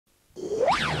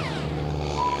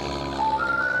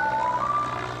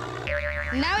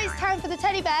Now it's time for the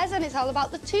teddy bears, and it's all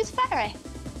about the Tooth Fairy.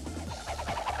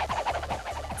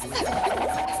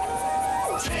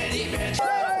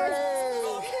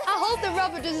 I hope that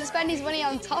Robert doesn't spend his money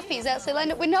on toffees, else he'll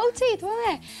end up with no teeth, won't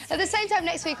he? At the same time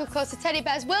next week, of course, the teddy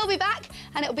bears will be back,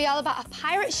 and it'll be all about a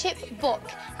pirate ship book.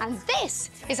 And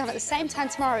this is on at the same time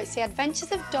tomorrow. It's The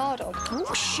Adventures of Dawdle.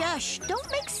 Oh, shush! Don't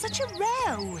make such a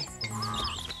row.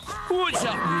 What's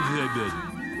up with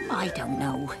them? I don't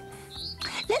know.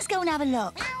 Let's go and have a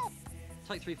look.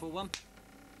 Take 3, 4, 1.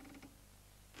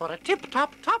 For a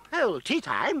tip-top, top-hole tea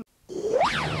time.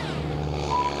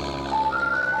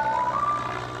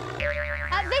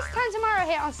 At this time tomorrow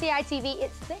here on CITV,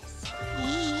 it's this.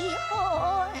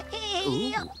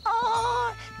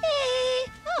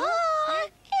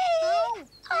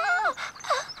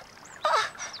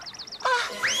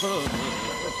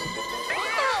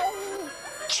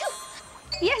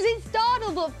 Yes, it's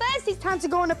Dawdle, but first it's time to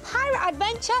go on a pirate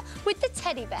adventure with the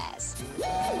teddy bears. And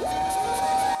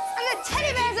the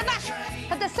teddy bears are back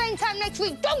at the same time next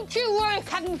week. Don't you worry,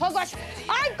 Captain Pugwash.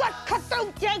 I've got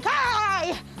Cutthroat Jake.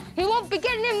 He won't be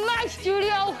getting in my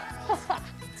studio.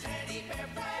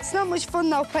 It's not much fun,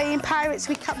 though, playing pirates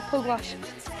with Captain Pugwash,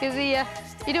 because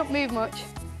he don't move much.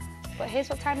 But here's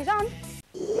what time he's on.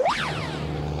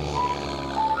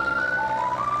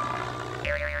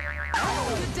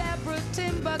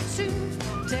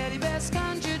 Teddy bears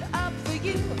conjured up for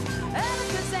you.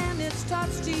 Elvis and its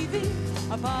Tots TV.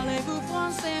 Parlez-vous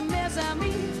français, mes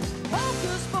amis.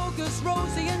 Hocus Pocus,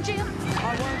 Rosie and Jim.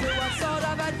 I wonder what sort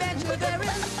of adventure there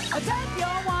is. A tap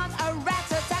you want, a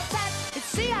rat-a-tat-tat.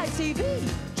 It's CITV,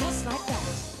 just like that.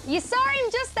 You saw him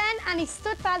just then, and he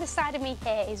stood by the side of me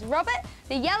here. Is Robert,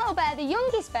 the yellow bear, the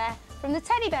youngest bear from the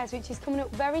Teddy Bears, which is coming up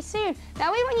very soon.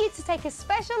 Now, we want you to take a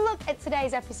special look at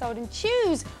today's episode and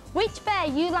choose which bear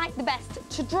you like the best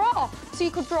to draw. So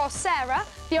you could draw Sarah,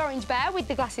 the orange bear with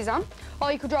the glasses on,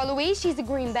 or you could draw Louise, she's the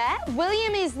green bear,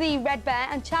 William is the red bear,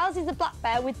 and Charles is the black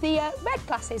bear with the red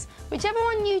glasses. Whichever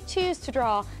one you choose to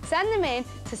draw, send them in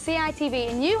to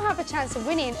CITV, and you have a chance of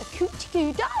winning a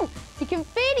Coochie-Coo doll. You can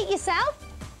feed it yourself,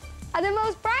 and the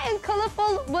most bright and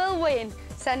colourful will win.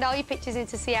 Send all your pictures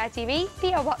into CITV,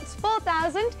 PO Box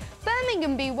 4000,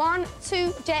 Birmingham B1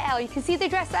 2JL. You can see the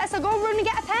address there, so go run and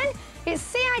get a pen. It's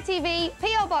CITV,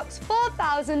 PO Box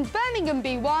 4000, Birmingham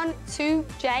B1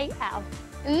 2JL.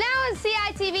 And now on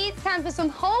CITV, it's time for some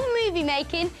home movie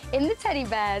making in the Teddy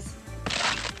Bears.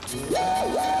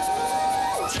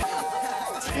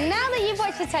 Now that you've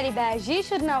watched the Teddy Bears, you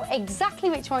should know exactly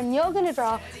which one you're going to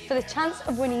draw for the chance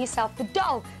of winning yourself the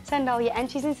doll. Send all your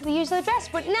entries into the usual address.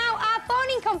 But now our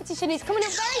phoning competition is coming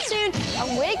up very soon,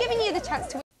 and we're giving you the chance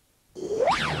to win.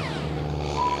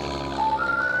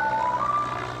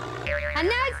 And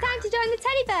now it's time to join the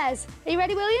Teddy Bears. Are you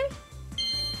ready, William?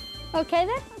 OK,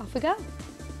 then, off we go.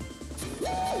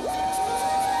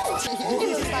 It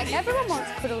looks like everyone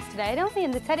wants cuddles today, don't they?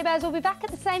 And the Teddy Bears will be back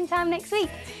at the same time next week.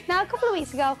 Now, a couple of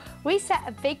weeks ago, we set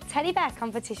a big teddy bear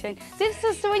competition. This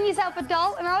was to win yourself a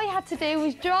doll, and all you had to do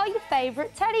was draw your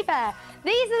favourite teddy bear.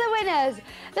 These are the winners.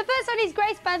 The first one is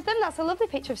Grace Bentham. That's a lovely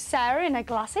picture of Sarah in her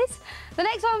glasses. The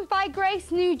next one's by Grace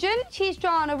Nugent. She's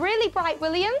drawn a really bright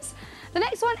Williams. The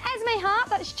next one, Esme Hart.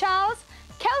 That's Charles.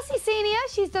 Kelsey Senior,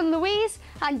 she's done Louise.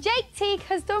 And Jake Teague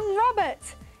has done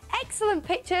Robert. Excellent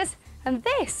pictures. And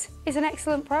this is an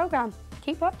excellent programme.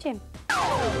 Keep watching. Hey,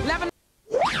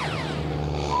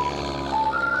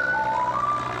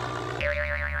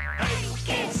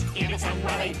 kids, give it some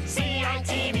rally.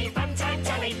 CITV, fun time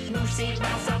telly. Moosey,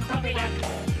 Mouse, and Puppy Duck.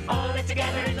 All live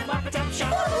together in the Muppet Up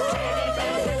Shop. Teddy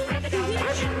Bears with practical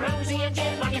passion. Rosie and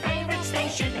Jim on your favourite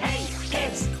station. Hey,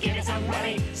 kids, give it some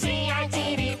rally.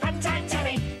 CITV, fun time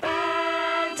telly.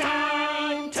 Fun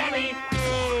time telly.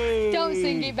 Don't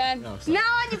sing it, Ben. No, now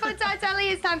on your Fun Time Telly,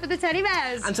 it's time for the Teddy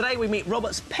Bears. And today we meet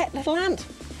Robert's pet little ant.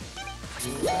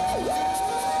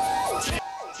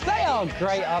 They are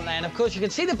great, aren't they? And of course, you can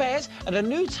see the bears at a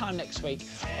new time next week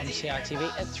on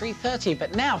CITV at 3:30.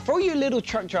 But now, for all you little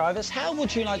truck drivers, how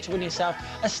would you like to win yourself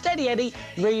a Steady Eddie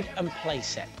read and play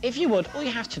set? If you would, all you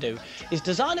have to do is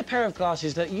design a pair of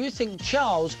glasses that you think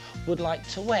Charles would like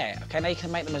to wear. OK, now you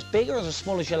can make them as big or as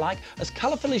small as you like, as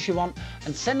colourful as you want,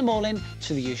 and send them all in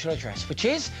to the usual address, which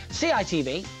is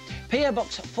CITV, PO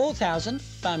Box 4000,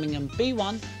 Birmingham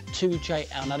B1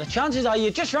 2JL. Now, the chances are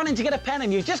you're just running to get a pen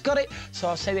and you've just got it, so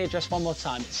I'll say the address one more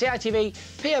time. CITV,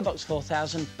 PO Box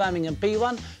 4000, Birmingham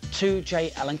B1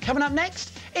 2JL. And coming up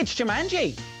next, it's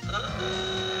Jumanji.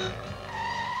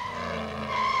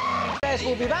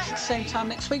 Bears will be back same time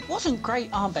next week. Wasn't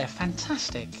great, Aunt Bear?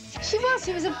 Fantastic. She was.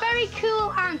 She was a very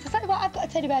cool aunt. I tell you what, I've got a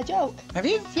teddy bear joke. Have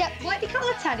you? Yep. What do you call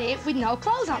a teddy with no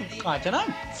clothes on? I don't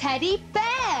know. Teddy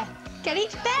bear. Get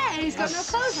it? Bear who's got no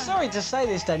clothes on. Sorry to say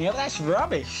this, Danielle, but that's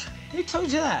rubbish. Who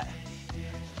told you that?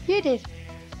 You did.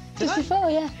 Just before,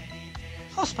 yeah.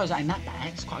 I suppose that ain't that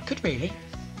bad. It's quite good, really.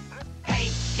 Hey,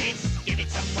 kids, give it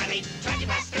some welly.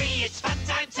 3:20, it's fun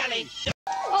time telly.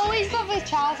 Always love with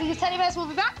Charles, and the teddy bears will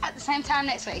be back at the same time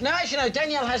next week. Now, as you know,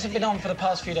 Danielle hasn't been on for the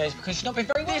past few days because she's not been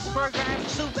very well. This programme,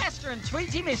 Sylvester and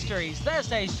Tweety Mysteries,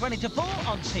 Thursdays 20 to 4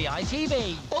 on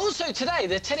CITV. Also today,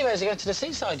 the teddy bears are going to the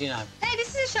seaside, you know. Hey,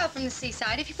 this is a show from the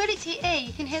seaside. If you put it to your ear,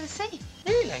 you can hear the sea.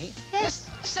 Really? Yes.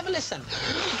 Let's have a listen.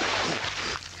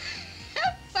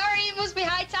 Sorry, it must be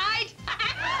high tide.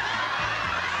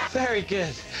 Very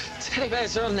good. Teddy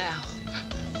bears are on now.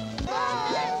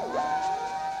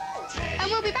 And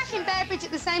we'll be back in Bearbridge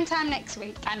at the same time next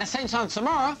week. And the same time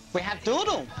tomorrow, we have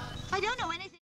Dawdle. I don't know anything.